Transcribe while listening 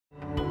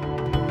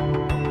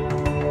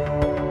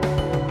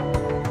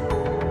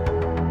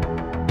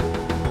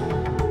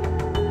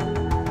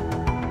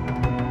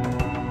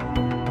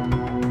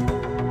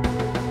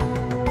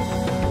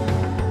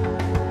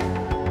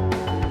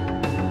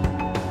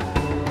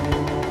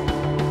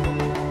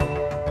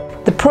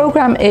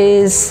programme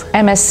is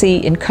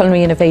MSc in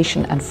Culinary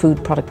Innovation and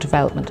Food Product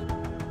Development.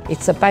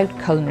 It's about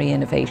culinary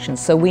innovation,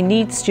 so we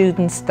need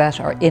students that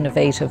are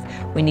innovative,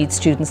 we need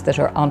students that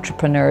are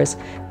entrepreneurs.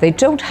 They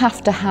don't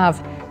have to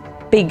have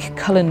big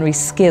culinary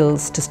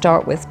skills to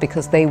start with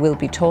because they will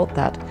be taught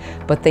that,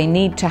 but they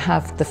need to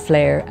have the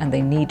flair and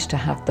they need to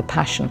have the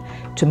passion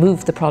to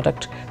move the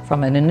product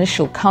from an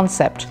initial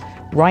concept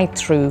right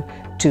through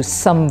to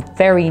some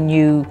very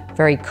new,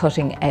 very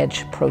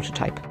cutting-edge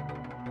prototype.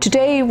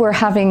 Today we're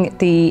having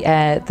the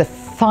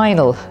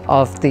final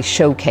of the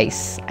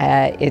showcase.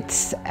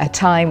 It's a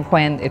time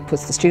when it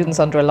puts the students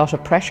under a lot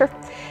of pressure.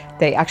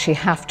 They actually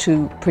have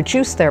to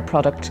produce their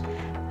product.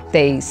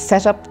 They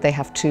set up, they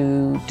have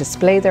to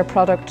display their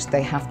product,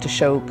 they have to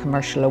show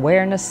commercial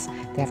awareness,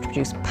 they have to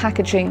produce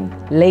packaging,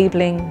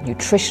 labelling,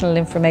 nutritional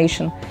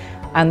information,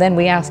 and then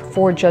we ask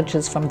 4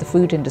 judges from the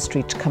food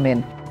industry to come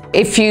in.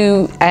 If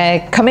you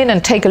come in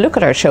and take a look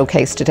at our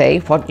showcase today,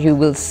 what you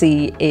will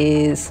see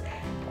is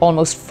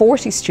almost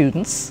 40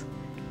 students,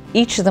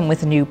 each of them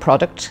with a new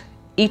product.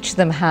 Each of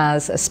them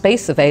has a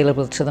space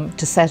available to them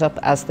to set up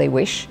as they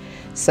wish.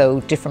 So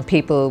different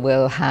people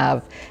will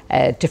have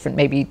different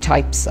maybe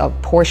types of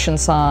portion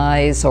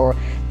size, or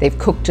they've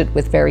cooked it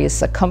with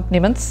various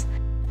accompaniments.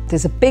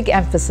 There's a big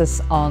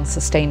emphasis on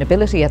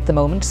sustainability at the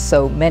moment,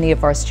 so many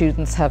of our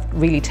students have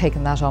really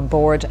taken that on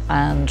board,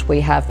 and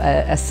we have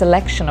a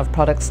selection of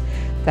products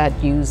that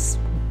use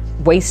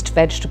waste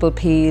vegetable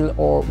peel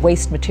or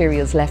waste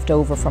materials left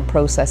over from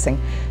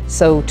processing.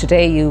 So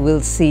today you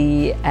will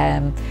see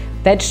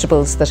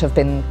vegetables that have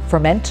been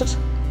fermented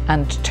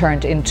and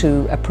turned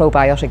into a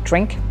probiotic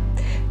drink.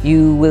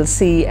 You will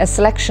see a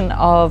selection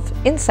of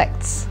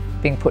insects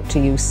being put to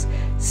use.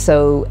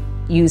 So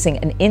using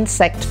an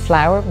insect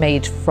flour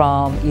made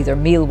from either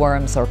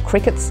mealworms or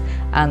crickets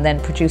and then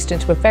produced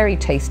into a very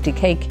tasty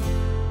cake.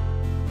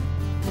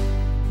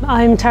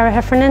 I'm Tara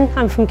Heffernan,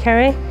 I'm from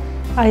Kerry.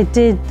 I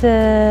did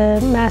the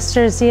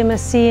Master's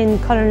EMSc in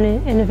Culinary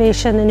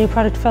Innovation and New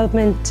Product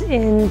Development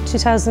in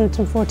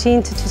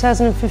 2014 to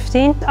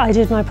 2015. I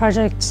did my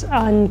project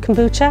on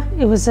kombucha.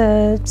 It was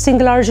a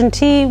single origin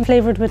tea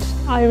flavoured with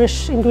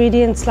Irish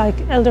ingredients like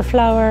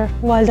elderflower,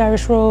 wild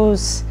Irish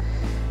rose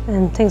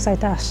and things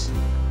like that.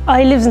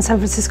 I lived in San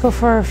Francisco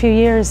for a few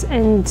years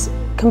and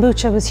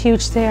kombucha was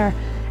huge there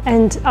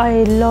and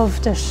I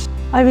loved it.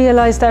 I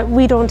realised that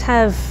we don't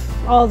have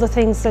all the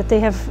things that they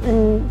have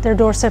in their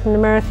doorstep in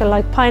America,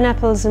 like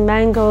pineapples and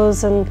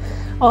mangoes and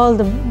all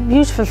the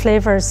beautiful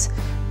flavours.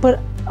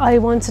 But I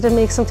wanted to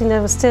make something that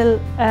was still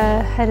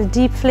had a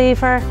deep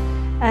flavour,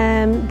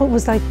 but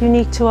was like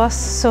unique to us.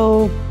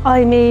 So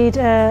I made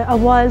a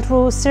wild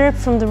rose syrup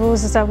from the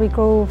roses that we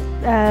grow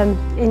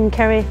in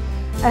Kerry,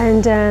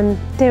 and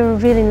they were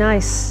really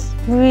nice,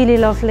 really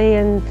lovely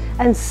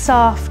and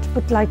soft,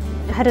 but like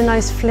had a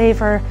nice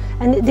flavour,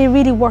 and they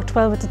really worked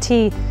well with the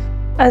tea.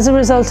 As a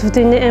result of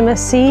doing the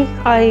MSc,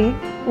 I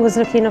was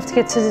lucky enough to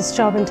get to this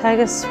job in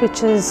Teagasc,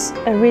 which is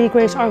a really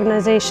great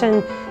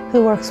organisation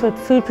who works with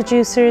food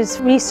producers,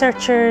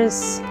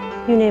 researchers,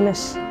 you name it.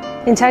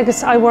 In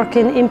Teagasc I work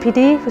in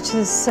NPD, which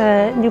is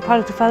new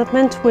product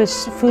development with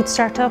food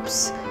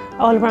startups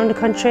all around the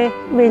country,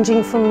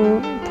 ranging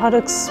from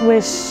products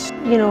with,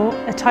 you know,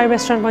 a Thai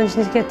restaurant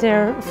wanting to get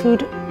their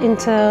food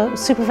into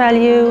super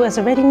value as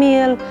a ready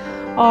meal,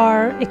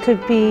 or it could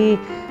be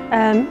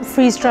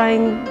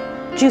freeze-drying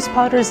juice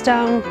powders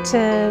down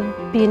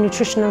to be a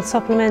nutritional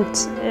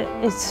supplement.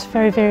 It's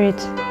very varied.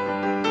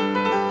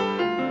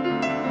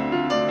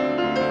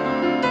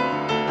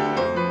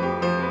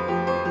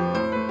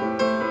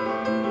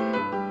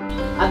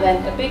 And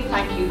then a big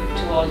thank you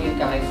to all you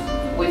guys.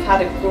 We've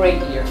had a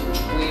great year.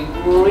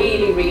 We've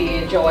really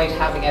enjoyed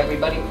having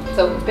everybody.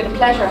 So it's been a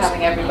pleasure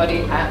having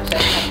everybody, and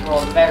thank you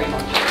all very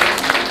much.